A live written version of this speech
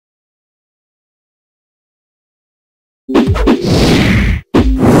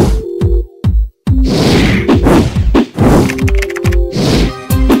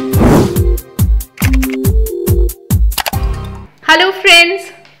Hello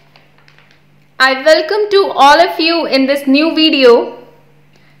friends, I welcome to all of you in this new video.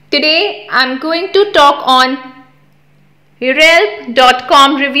 Today I'm going to talk on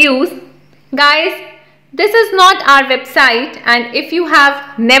Urrepl.com reviews. Guys, this is not our website, and if you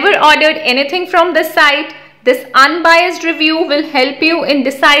have never ordered anything from this site, this unbiased review will help you in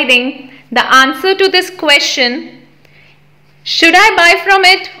deciding the answer to this question: should I buy from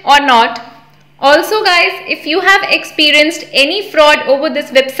it or not? Also guys, if you have experienced any fraud over this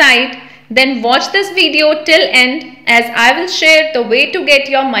website, then watch this video till end, as I will share the way to get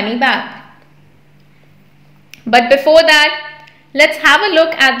your money back. But before that, let's have a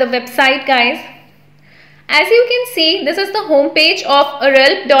look at the website guys. As you can see, this is the home page of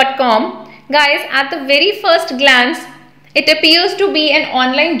Urrepl.com. Guys, at the very first glance, it appears to be an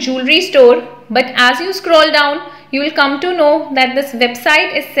online jewelry store, but as you scroll down, you will come to know that this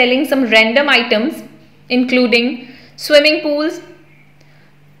website is selling some random items, including swimming pools,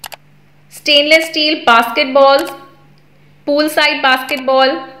 stainless steel basketballs, poolside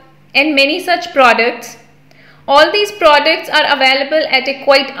basketball, and many such products. All these products are available at a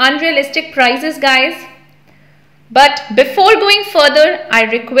quite unrealistic prices guys. But before going further, I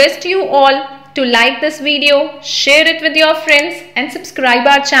request you all to like this video, share it with your friends, and subscribe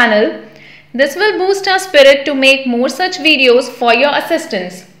our channel. This will boost our spirit to make more such videos for your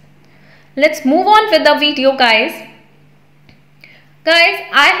assistance. Let's move on with the video guys. Guys,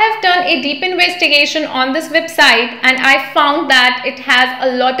 I have done a deep investigation on this website, and I found that it has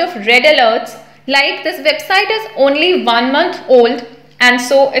a lot of red alerts. Like, this website is only 1 month old, and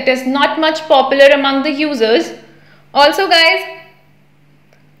so it is not much popular among the users. Also guys,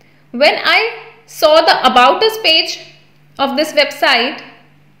 when I saw the About Us page of this website,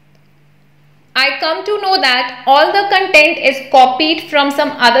 I come to know that all the content is copied from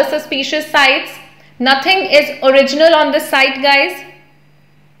some other suspicious sites. Nothing is original on this site guys.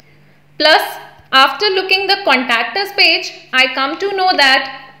 Plus, after looking the Contact Us page, I come to know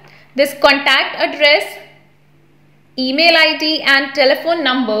that this contact address, email ID and telephone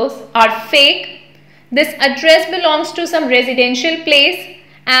numbers are fake. This address belongs to some residential place,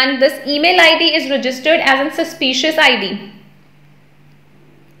 and this email ID is registered as a suspicious ID.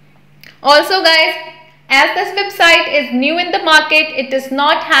 Also guys, as this website is new in the market, it does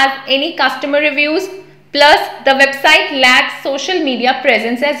not have any customer reviews, plus the website lacks social media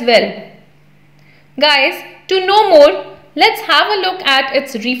presence as well. Guys, to know more, let's have a look at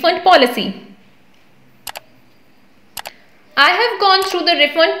its refund policy. I have gone through the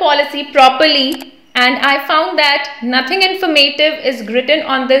refund policy properly, and I found that nothing informative is written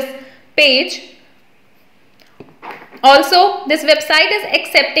on this page. Also, this website is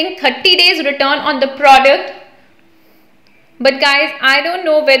accepting 30 days return on the product. But guys, I don't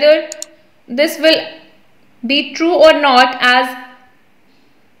know whether this will be true or not, as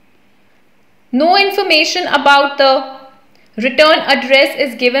no information about the return address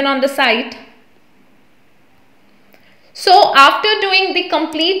is given on the site. So after doing the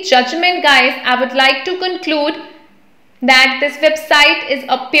complete judgment guys, I would like to conclude that this website is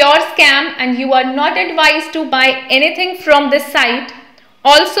a pure scam, and you are not advised to buy anything from this site.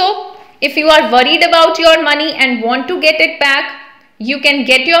 Also, if you are worried about your money and want to get it back, you can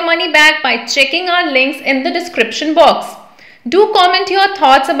get your money back by checking our links in the description box. Do comment your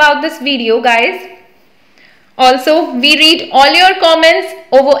thoughts about this video guys. Also, we read all your comments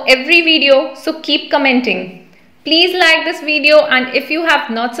over every video, so keep commenting. Please like this video, and if you have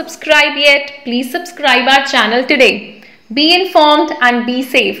not subscribed yet, please subscribe our channel today. Be informed and be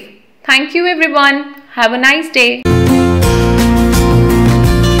safe. Thank you everyone. Have a nice day.